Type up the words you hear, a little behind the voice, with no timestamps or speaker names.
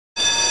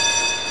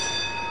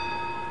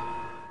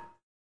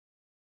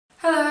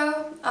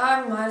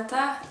I'm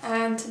Marta,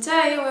 and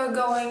today we're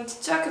going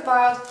to talk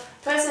about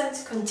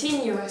present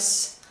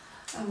continuous.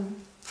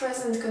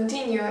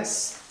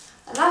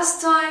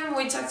 Last time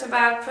we talked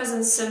about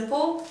present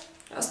simple.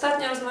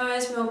 Ostatnio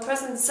rozmawialiśmy o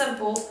present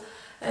simple,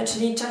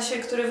 czyli czasie,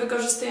 który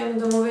wykorzystujemy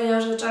do mówienia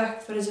o rzeczach,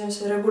 które dzieją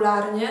się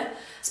regularnie,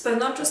 z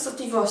pewną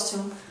częstotliwością.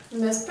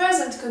 Natomiast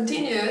present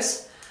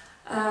continuous,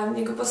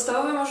 jego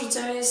podstawowym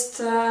użyciem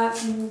jest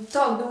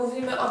to, gdy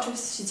mówimy o czymś,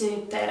 co się dzieje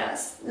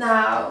teraz.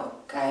 Now,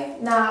 okay?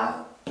 Now.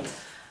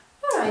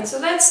 Alright, so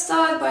let's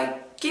start by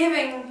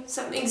giving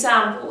some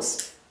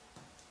examples.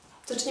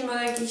 Zacznijmy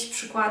od jakichś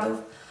przykładów.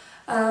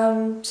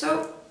 So,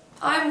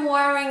 I'm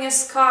wearing a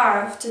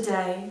scarf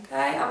today,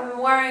 okay?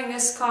 I'm wearing a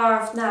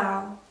scarf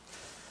now.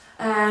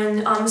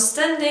 And I'm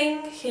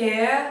standing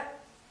here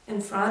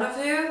in front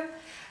of you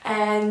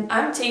and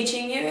I'm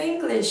teaching you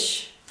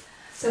English.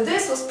 So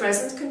this was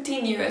present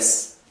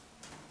continuous.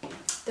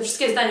 Te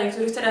wszystkie zdania,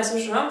 których teraz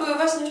użyłam, były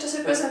właśnie w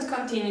czasie present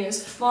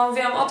continuous, bo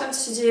mówiłam o tym,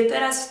 co się dzieje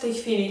teraz, w tej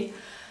chwili.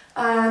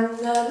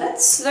 And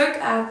let's look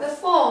at the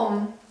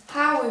form.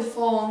 How we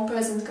form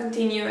present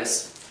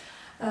continuous.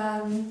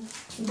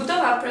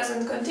 Budowa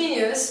present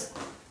continuous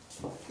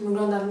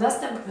wygląda w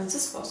następujący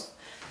sposób.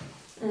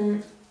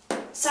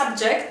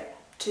 Subject,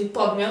 czyli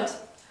podmiot.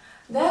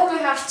 Then we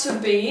have to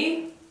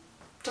be,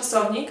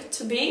 czasownik,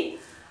 to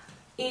be.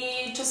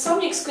 I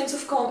czasownik z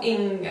końcówką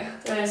ing.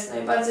 To jest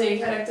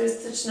najbardziej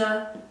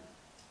charakterystyczna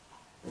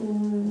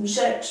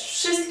rzecz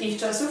wszystkich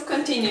czasów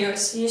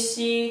continuous.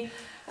 Jeśli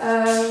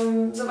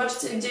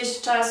zobaczycie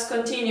gdzieś czas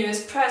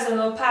continuous,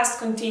 present or past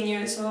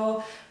continuous,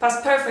 or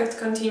past perfect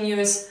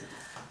continuous,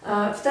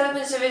 wtedy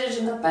będziecie wiedzieć,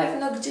 że na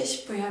pewno gdzieś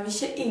pojawi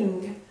się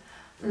ing.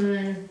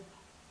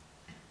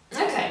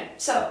 Okay,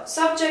 so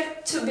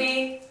subject to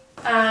be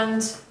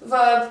and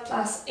verb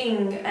plus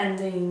ing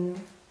ending.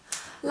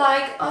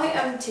 Like, I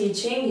am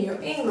teaching you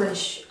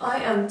English.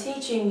 I am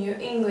teaching you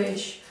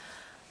English.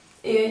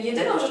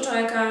 Jedyną rzeczą,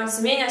 jaka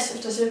zmienia się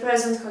w czasie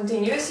present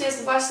continuous,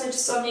 jest właśnie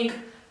czasownik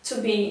to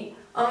be.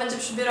 On będzie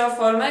przybierał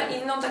formę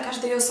inną dla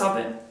każdej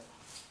osoby.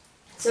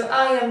 So,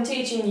 I am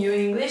teaching you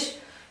English.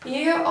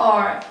 You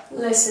are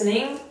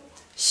listening.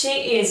 She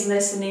is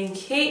listening.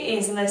 He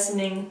is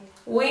listening.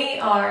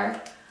 We are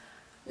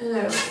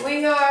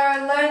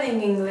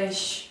learning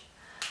English.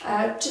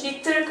 Czyli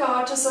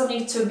tylko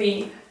czasownik to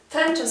be.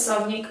 Ten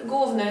czasownik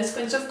główny z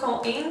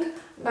końcówką ing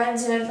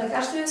będzie dla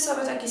każdej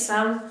osoby taki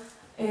sam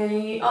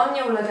i on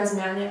nie ulega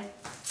zmianie.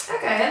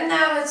 Okay, and now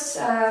let's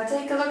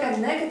take a look at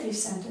negative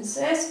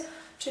sentences,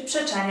 czyli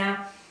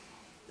przeczenia.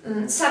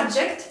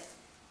 Subject,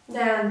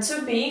 then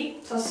to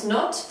be plus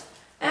not,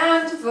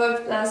 and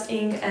verb plus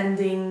ing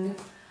ending.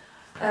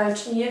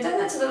 Czyli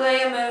jedyne, co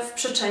dodajemy w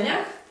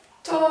przeczeniach,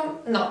 to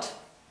not.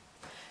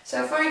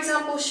 So for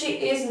example, she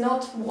is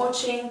not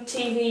watching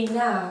TV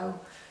now.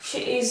 She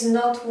is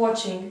not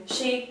watching.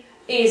 She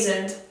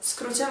isn't. W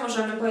skrócie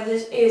możemy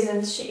powiedzieć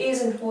isn't. She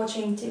isn't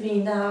watching TV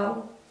now.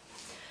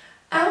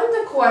 And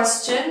the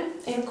question,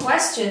 in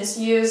questions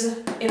use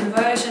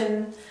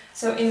inversion.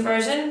 So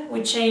inversion,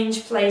 we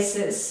change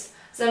places.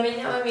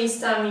 Zamieniamy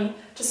miejscami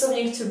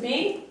czasownik to be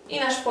i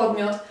nasz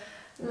podmiot.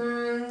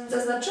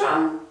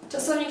 Zaznaczyłam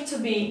czasownik to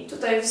be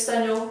tutaj w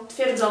zdaniu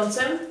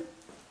twierdzącym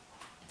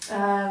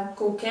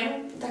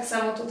kółkiem. Tak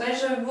samo tutaj,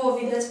 żeby było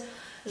widać,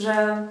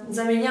 że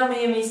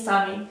zamieniamy je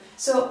miejscami.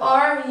 So,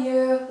 are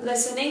you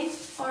listening?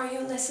 Are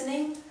you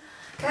listening?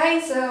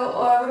 Okay, so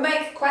we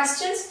make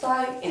questions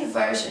by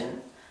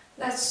inversion.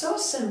 That's so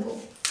simple.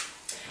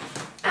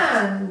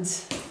 And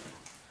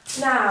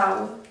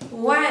now,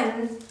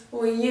 when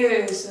we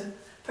use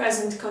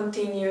present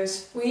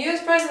continuous, we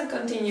use present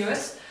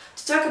continuous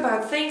to talk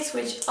about things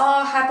which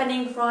are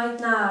happening right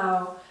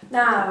now.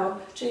 Now,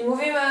 czyli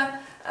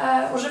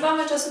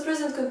używamy czasu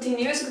present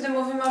continuous, gdy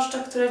mówimy o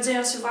rzeczach, które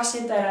dzieją się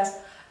właśnie teraz.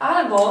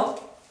 Albo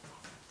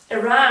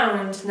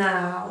around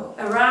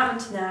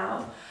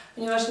now,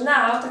 ponieważ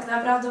now tak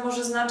naprawdę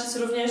może znaczyć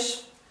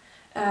również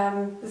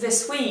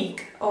this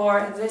week,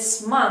 or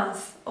this month,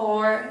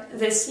 or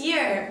this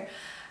year,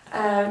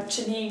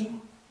 czyli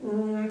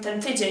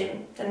ten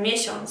tydzień, ten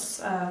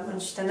miesiąc,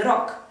 bądź ten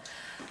rok.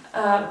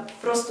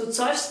 Po prostu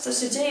coś, co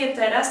się dzieje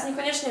teraz,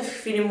 niekoniecznie w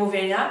chwili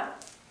mówienia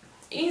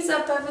i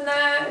zapewne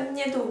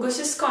niedługo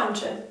się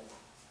skończy.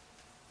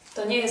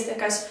 To nie jest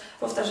jakaś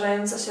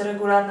powtarzająca się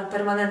regularna,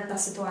 permanentna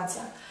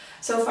sytuacja.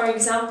 So for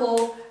example,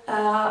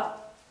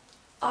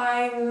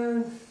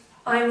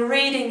 I'm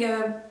reading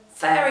a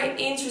very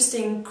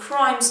interesting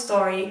crime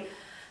story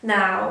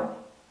now.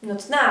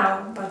 Not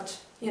now, but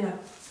you know,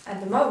 at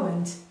the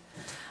moment.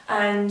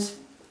 And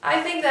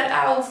I think that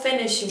I will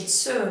finish it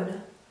soon.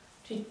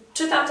 Czyli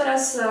czytam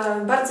teraz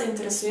bardzo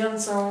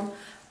interesującą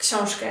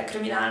książkę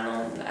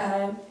kryminalną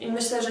i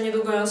myślę, że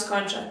niedługo ją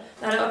skończę.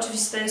 No, ale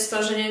oczywiste jest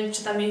to, że nie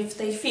czytam jej w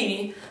tej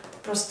chwili. Po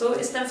prostu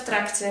jestem w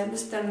trakcie,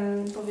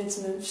 jestem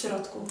powiedzmy w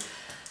środku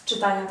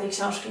czytania tej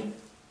książki.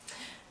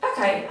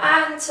 Okay,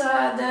 and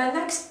the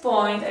next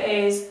point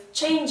is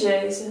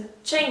changes.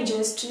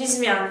 Changes, czyli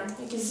zmiany.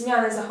 Jakieś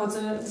zmiany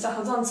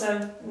zachodzące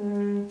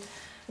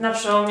na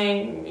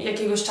przełomie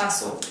jakiegoś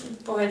czasu.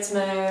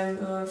 Powiedzmy,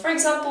 for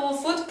example,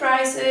 food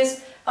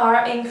prices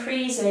are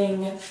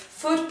increasing.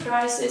 Food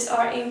prices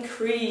are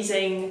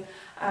increasing.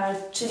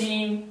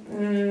 Czyli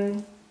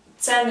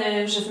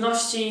ceny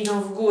żywności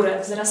idą w górę,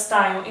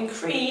 wzrastają.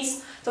 Increase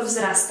to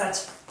wzrastać.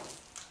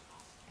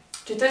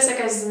 Czyli to jest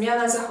jakaś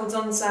zmiana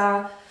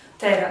zachodząca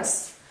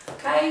teraz.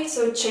 Okay,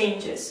 so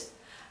changes.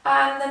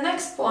 And the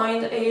next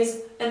point is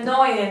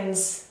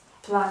annoyance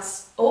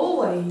plus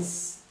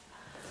always.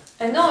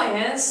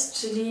 Annoyance,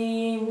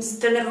 czyli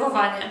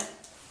zdenerwowanie.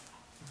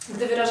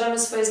 Gdy wyrażamy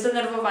swoje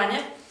zdenerwowanie,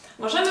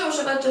 możemy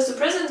używać czasu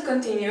present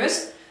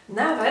continuous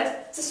nawet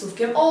ze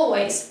słówkiem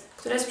always,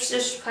 które jest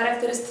przecież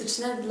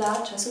charakterystyczne dla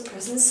czasu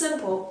present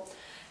simple.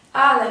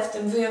 Ale w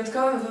tym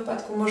wyjątkowym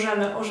wypadku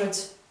możemy użyć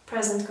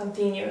present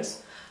continuous.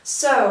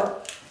 So,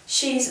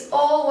 she's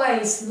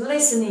always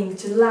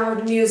listening to loud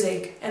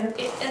music and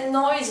it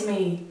annoys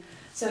me.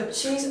 So,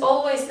 she's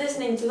always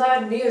listening to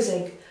loud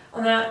music.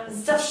 Ona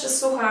zawsze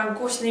słucha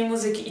głośnej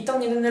muzyki i to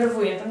mnie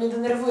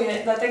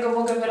denerwuje, dlatego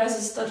mogę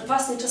wyrazić to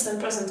właśnie czasem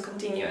present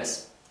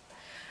continuous.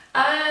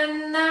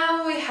 And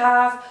now we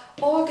have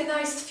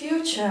organized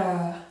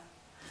future.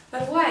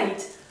 But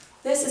wait,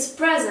 this is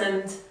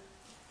present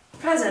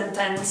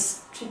tense,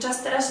 czyli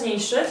czas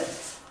teraźniejszy,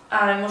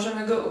 ale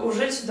możemy go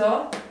użyć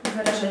do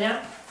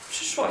wyrażenia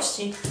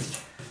przyszłości.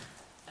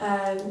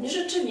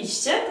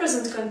 Rzeczywiście,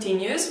 present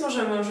continuous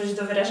możemy użyć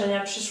do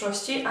wyrażenia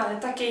przyszłości, ale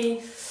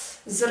takiej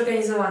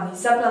zorganizowanej,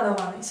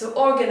 zaplanowanej. So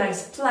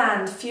organized,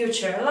 planned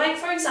future. Like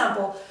for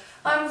example,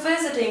 I'm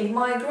visiting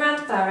my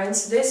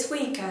grandparents this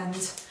weekend.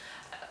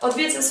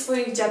 Odwiedzę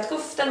swoich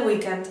dziadków w ten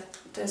weekend.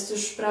 To jest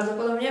już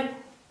prawdopodobnie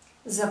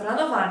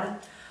zaplanowane.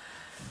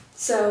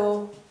 So,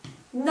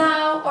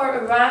 now or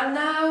around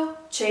now,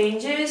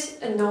 changes,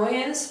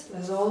 annoyance,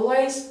 as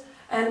always,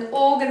 and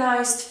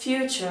organized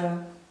future.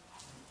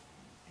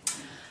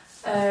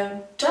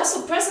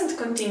 Czasu present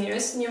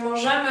continuous nie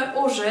możemy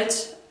użyć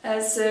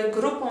z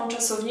grupą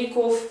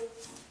czasowników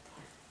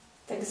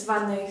tak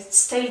zwanych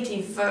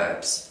stative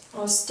verbs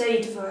or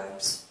state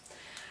verbs.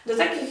 Do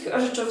takich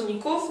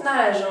rzeczowników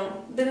należą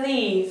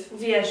believe,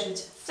 wierzyć,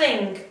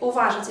 think,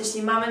 uważać.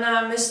 Jeśli mamy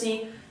na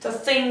myśli to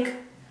think,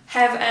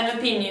 have an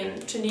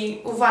opinion,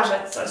 czyli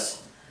uważać coś,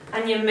 a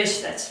nie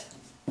myśleć.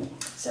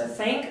 So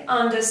think,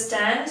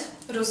 understand,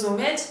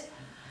 rozumieć,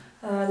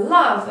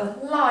 love,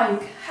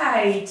 like,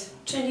 hate,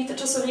 czyli te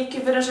czasowniki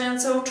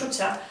wyrażające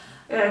uczucia.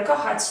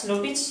 Kochać,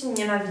 lubić,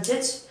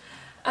 nienawidzieć.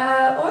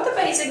 Or the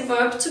basic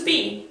verb to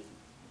be.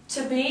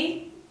 To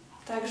be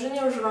także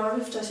nie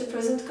używamy w czasie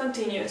present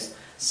continuous.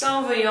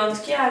 Są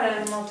wyjątki, ale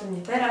o tym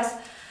nie teraz.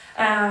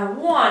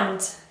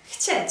 Want,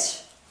 chcieć.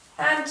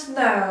 And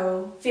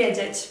know,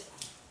 wiedzieć.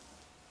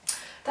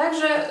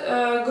 Także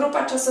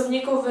grupa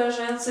czasowników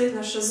wyrażających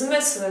nasze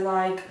zmysły,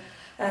 like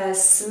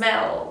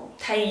smell,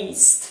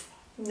 taste.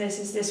 This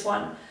is this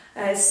one.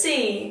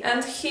 See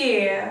and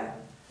hear.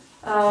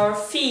 Or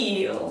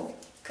feel.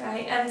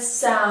 Okay? And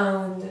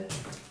sound.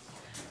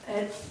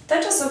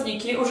 Te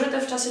czasowniki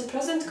użyte w czasie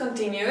present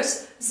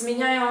continuous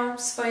zmieniają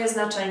swoje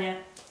znaczenie.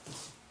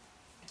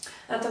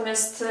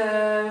 Natomiast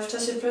w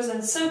czasie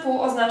present simple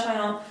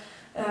oznaczają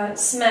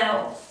smell,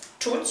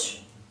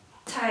 czuć,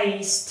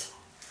 taste,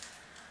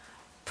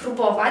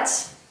 próbować.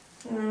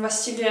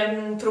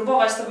 Właściwie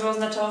próbować to by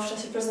oznaczało w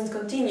czasie present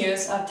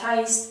continuous, a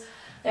taste,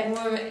 jak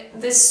mówimy,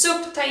 this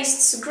soup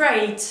tastes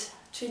great,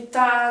 czyli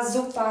ta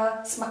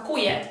zupa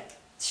smakuje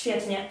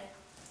świetnie.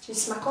 Czyli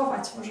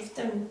smakować, może w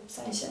tym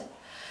sensie.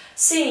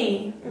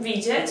 See,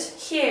 widzieć,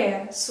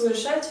 hear,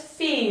 słyszeć,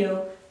 feel,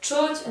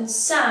 czuć and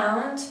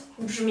sound,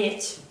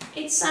 brzmieć.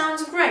 It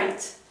sounds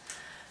great.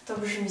 To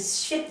brzmi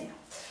świetnie.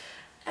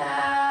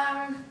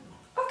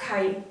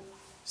 Okay,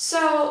 so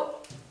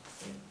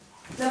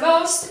the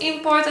most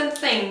important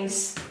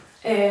things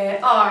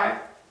are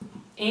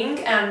ing,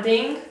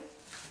 ending,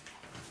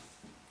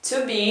 to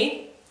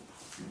be,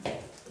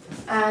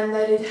 and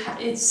that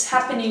it's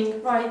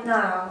happening right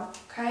now.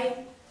 Okay.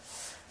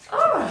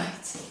 All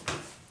right.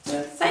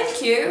 So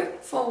thank you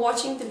for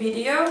watching the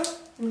video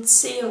and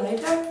see you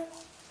later.